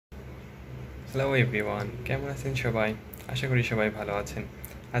Hello everyone, কেমন আছেন সবাই? আশা করি সবাই ভালো আছেন।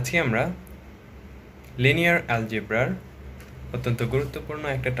 আজকে আমরা লিনিয়ার অ্যালজেব্রার অত্যন্ত গুরুত্বপূর্ণ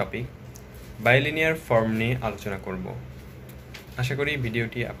একটা টপিক বাইলিনিয়ার ফর্ম নিয়ে আলোচনা করব। আশা করি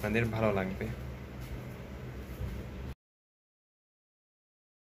ভিডিওটি আপনাদের ভালো লাগবে।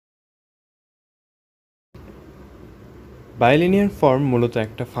 বাইলিনিয়ার ফর্ম মূলত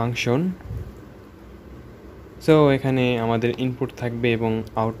একটা ফাংশন। সো এখানে আমাদের ইনপুট থাকবে এবং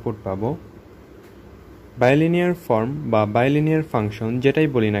আউটপুট পাবো। বাইলিনিয়ার ফর্ম বা বাইলিনিয়ার ফাংশন যেটাই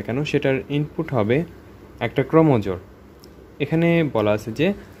বলি না কেন, সেটার ইনপুট হবে একটা ক্রমজোড়। এখানে বলা আছে যে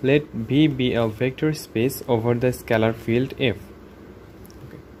let V be a vector space over the scalar field F,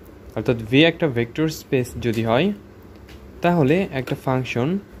 অর্থাৎ V একটা ভেক্টর স্পেস যদি হয় তাহলে একটা ফাংশন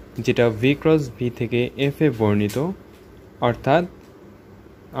যেটা V ক্রস V থেকে F এ বর্ণিত, অর্থাৎ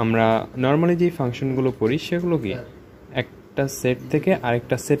আমরা নর্মালি যে ফাংশনগুলো পড়ি সেগুলো কি একটা সেট থেকে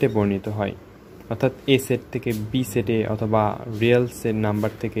আরেকটা সেটে বর্ণিত হয়, অর্থাৎ এ সেট থেকে বি সেটে অথবা রিয়েল সেট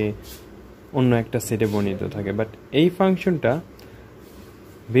নাম্বার থেকে অন্য একটা সেটে বর্ণিত থাকে। বাট এই ফাংশনটা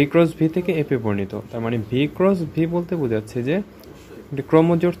ভি ক্রস ভি থেকে এফে বর্ণিত, তার মানে ভি ক্রস ভি বলতে বোঝাচ্ছে যে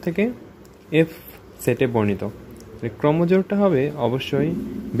ক্রমজোড় থেকে এফ সেটে বর্ণিত। ক্রমজোড়টা হবে অবশ্যই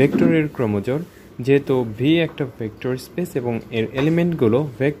ভেক্টরের ক্রমজোড়, যেহেতু ভি একটা ভেক্টর স্পেস এবং এর এলিমেন্টগুলো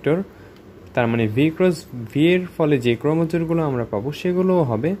ভেক্টর, তার মানে ভি ক্রস ভি এর ফলে যে ক্রমজোড়গুলো আমরা পাবো সেগুলোও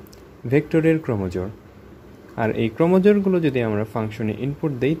হবে ভেক্টরের ক্রমজোড়। আর এই ক্রমজোড়গুলো যদি আমরা ফাংশনে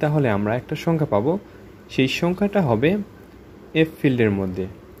ইনপুট দেই তাহলে আমরা একটা সংখ্যা পাবো, সেই সংখ্যাটা হবে এফ ফিল্ডের মধ্যে,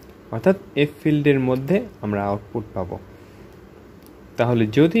 অর্থাৎ এফ ফিল্ডের মধ্যে আমরা আউটপুট পাবো। তাহলে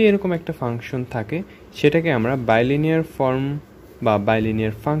যদি এরকম একটা ফাংশন থাকে সেটাকে আমরা বাইলিনিয়ার ফর্ম বা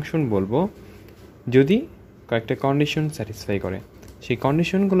বাইলিনিয়ার ফাংশন বলবো, যদি কয়েকটা কন্ডিশন স্যাটিসফাই করে। সেই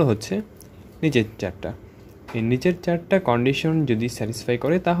কন্ডিশনগুলো হচ্ছে নিচের চারটা। এই নিচের চারটা কন্ডিশন যদি স্যাটিসফাই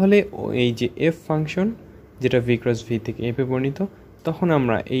করে তাহলে এই যে এফ ফাংশন যেটা ভি ক্রস ভি থেকে এফে বর্ণিত, তখন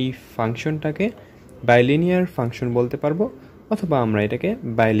আমরা এই ফাংশনটাকে বাইলিনিয়ার ফাংশন বলতে পারবো, অথবা আমরা এটাকে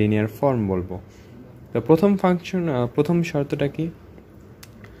বাইলিনিয়ার ফর্ম বলবো। তো প্রথম শর্তটা কি?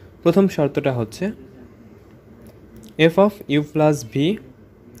 প্রথম শর্তটা হচ্ছে F of you plus V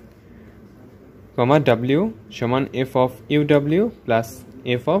comma W সমান F of you W plus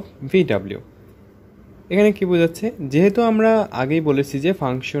F of V W. এখানে কি বোঝাচ্ছে? যেহেতু আমরা আগেই বলেছি যে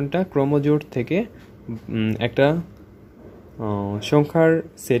ফাংশনটা ক্রমজোড় থেকে একটা সংখ্যার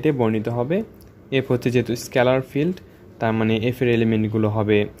সেটে বর্ণিত হবে। এফ হচ্ছে যেহেতু স্কেলার ফিল্ড, তার মানে এফ এর এলিমেন্টগুলো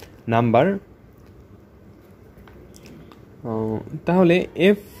হবে নাম্বার। তাহলে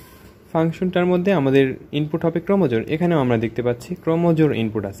এফ ফাংশনটার মধ্যে আমাদের ইনপুট হবে ক্রমজোড়। এখানেও আমরা দেখতে পাচ্ছি ক্রমজোড়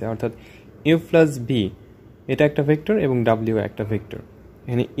ইনপুট আছে, অর্থাৎ ইউ প্লাস ভি এটা একটা ভেক্টর এবং ডাব্লিউ একটা ভেক্টর।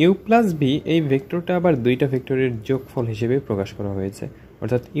 এখানে ইউ প্লাস ভি এই ভেক্টরটা আবার দুইটা ভেক্টরের যোগফল হিসেবে প্রকাশ করা হয়েছে,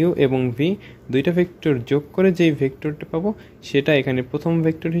 অর্থাৎ ইউ এবং ভি দুইটা ভেক্টর যোগ করে যেই ভেক্টরটা পাবো সেটা এখানে প্রথম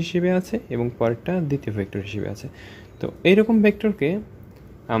ভেক্টর হিসেবে আছে এবং পরেরটা দ্বিতীয় ভেক্টর হিসেবে আছে। তো এইরকম ভেক্টরকে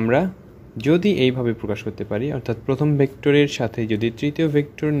আমরা যদি এইভাবে প্রকাশ করতে পারি, অর্থাৎ প্রথম ভেক্টরের সাথে যদি তৃতীয়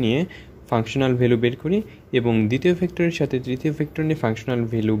ভেক্টর নিয়ে ফাংশনাল ভ্যালু বের করি এবং দ্বিতীয় ভেক্টরের সাথে তৃতীয় ভেক্টর নিয়ে ফাংশনাল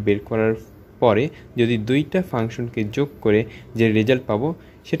ভ্যালু বের করার পরে যদি দুইটা ফাংশনকে যোগ করে যে রেজাল্ট পাবো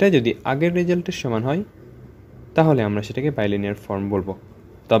সেটা যদি আগের রেজাল্টের সমান হয় তাহলে আমরা সেটাকে বাইলিনিয়ার ফর্ম বলবো।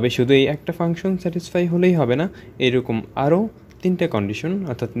 তবে শুধু এই একটা ফাংশন স্যাটিসফাই হলেই হবে না, এরকম আরও তিনটা কন্ডিশন,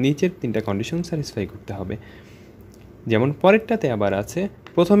 অর্থাৎ নিচের তিনটা কন্ডিশন স্যাটিসফাই করতে হবে। যেমন পরেরটাতে আবার আছে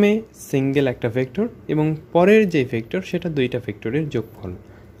প্রথমে সিঙ্গেল একটা ভেক্টর এবং পরের যে ভেক্টর সেটা দুইটা ভেক্টরের যোগফল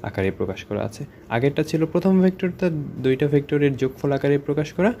আকারে প্রকাশ করা আছে। আগেরটা ছিল প্রথম ভেক্টরটা দুইটা ভেক্টরের যোগফল আকারে প্রকাশ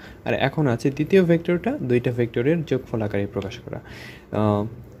করা, আর এখন আছে দ্বিতীয় ভেক্টরটা দুইটা ভেক্টরের যোগফল আকারে প্রকাশ করা।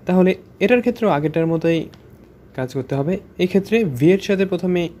 তাহলে এটার ক্ষেত্রেও আগেরটার মতোই কাজ করতে হবে। এই ক্ষেত্রে ভি এর সাথে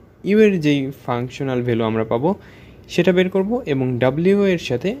প্রথমে ইউ এর যেই ফাংশনাল ভ্যালু আমরা পাবো সেটা বের করব এবং ডাব্লিউ এর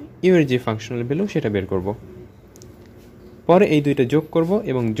সাথে ইউ এর যে ফাংশনাল ভ্যালু সেটা বের করব। পরে এই দুইটা যোগ করব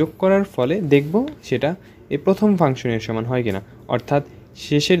এবং যোগ করার ফলে দেখব সেটা এই প্রথম ফাংশনের সমান হয় কিনা, অর্থাৎ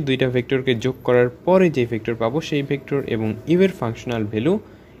শেষের দুইটা ভেক্টরকে যোগ করার পরে যে ভেক্টর পাবো সেই ভেক্টর এবং ইউ এর ফাংশনাল ভ্যালু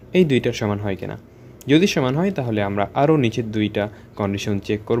এই দুইটার সমান হয় কিনা। যদি সমান হয় তাহলে আমরা আরও নিচের দুইটা কন্ডিশন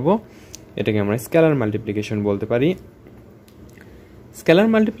চেক করব। এটাকে আমরা স্কেলার মাল্টিপ্লিকেশন বলতে পারি। স্কেলার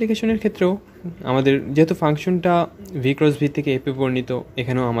মাল্টিপ্লিকেশনের ক্ষেত্রেও আমাদের যেহেতু ফাংশনটা ভি ক্রস ভি থেকে এপে বর্ণিত,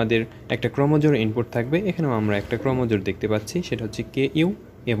 এখানেও আমাদের একটা ক্রমজোড় ইনপুট থাকবে। এখানেও আমরা একটা ক্রমজোড় দেখতে পাচ্ছি, সেটা হচ্ছে কে ইউ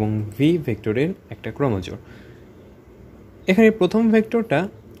এবং ভি ভেক্টরের একটা ক্রমজোড়। এখানে প্রথম ভেক্টরটা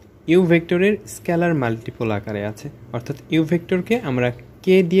ইউ ভেক্টরের স্কেলার মাল্টিপল আকারে আছে, অর্থাৎ ইউ ভেক্টরকে আমরা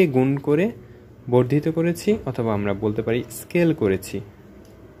কে দিয়ে গুণ করে বর্ধিত করেছি, অথবা আমরা বলতে পারি স্কেল করেছি,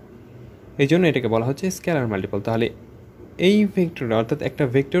 এই জন্য এটাকে বলা হচ্ছে স্কেলার মাল্টিপল। তাহলে এই ভেক্টর অর্থাৎ একটা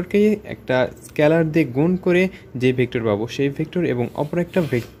ভেক্টরকে একটা স্কেলার দিয়ে গুণ করে যে ভেক্টর পাবো সেই ভেক্টর এবং অপর একটা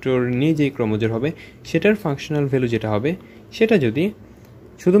ভেক্টর নিয়ে যেই ক্রমজোর হবে সেটার ফাংশনাল ভ্যালু যেটা হবে সেটা যদি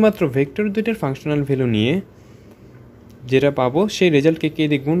শুধুমাত্র ভেক্টর দুইটার ফাংশনাল ভ্যালু নিয়ে যেটা পাবো সেই রেজাল্টকে কে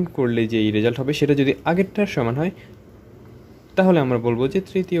দিয়ে গুণ করলে যে রেজাল্ট হবে সেটা যদি আগেরটার সমান হয় তাহলে আমরা বলবো যে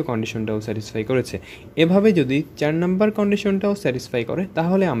তৃতীয় কন্ডিশনটাও স্যাটিসফাই করেছে। এভাবে যদি 4 নাম্বার কন্ডিশনটাও স্যাটিসফাই করে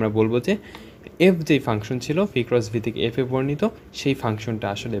তাহলে আমরা বলবো যে এফ যেই ফাংশন ছিল ভি ক্রস ভি থেকে এফ এ বর্ণিত সেই ফাংশনটা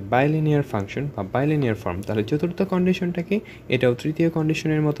আসলে বাইলিনিয়ার ফাংশন বা বাইলিনিয়ার ফর্ম। তাহলে চতুর্থ কন্ডিশনটা কি? এটাও তৃতীয়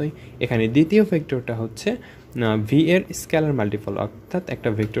কন্ডিশনের মতোই। এখানে দ্বিতীয় ভেক্টরটা হচ্ছে ভি এর স্কেলার মাল্টিপল, অর্থাৎ একটা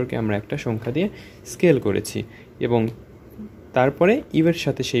ভেক্টরকে আমরা একটা সংখ্যা দিয়ে স্কেল করেছি এবং তারপরে ইউয়ের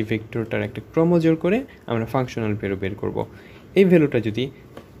সাথে সেই ভেক্টরটার একটা ক্রমজোর করে আমরা ফাংশনাল ভ্যালু বের করব। এই ভ্যালুটা যদি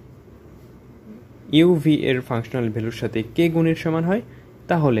ইউভি এর ফাংশনাল ভ্যালুর সাথে কে গুণের সমান হয়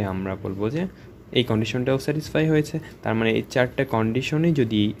তাহলে আমরা বলবো যে এই কন্ডিশনটাও স্যাটিসফাই হয়েছে। তার মানে এই 4টা কন্ডিশনে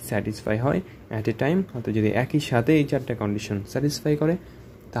যদি স্যাটিসফাই হয় অ্যাট এ টাইম, অর্থাৎ যদি একই সাথে এই 4টা কন্ডিশন স্যাটিসফাই করে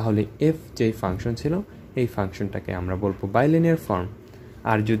তাহলে এফ যেই ফাংশন ছিল এই ফাংশনটাকে আমরা বলবো বাইলিনিয়ার ফর্ম।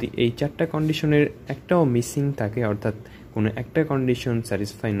 আর যদি এই 4টা কন্ডিশনের একটাও মিসিং থাকে, অর্থাৎ কোনো একটা কন্ডিশন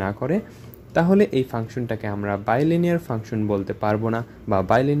স্যাটিসফাই না করে, তাহলে এই ফাংশনটাকে আমরা বাইলিনিয়ার ফাংশন বলতে পারবো না বা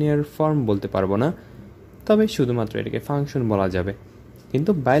বাইলিনিয়ার ফর্ম বলতে পারবো না। তবে শুধুমাত্র এটাকে ফাংশন বলা যাবে,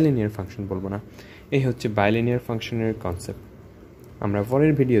 কিন্তু বাইলিনিয়ার ফাংশন বলবো না। এই হচ্ছে বাইলিনিয়ার ফাংশনের কনসেপ্ট। আমরা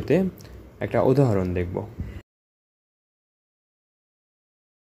পরের ভিডিওতে একটা উদাহরণ দেখব।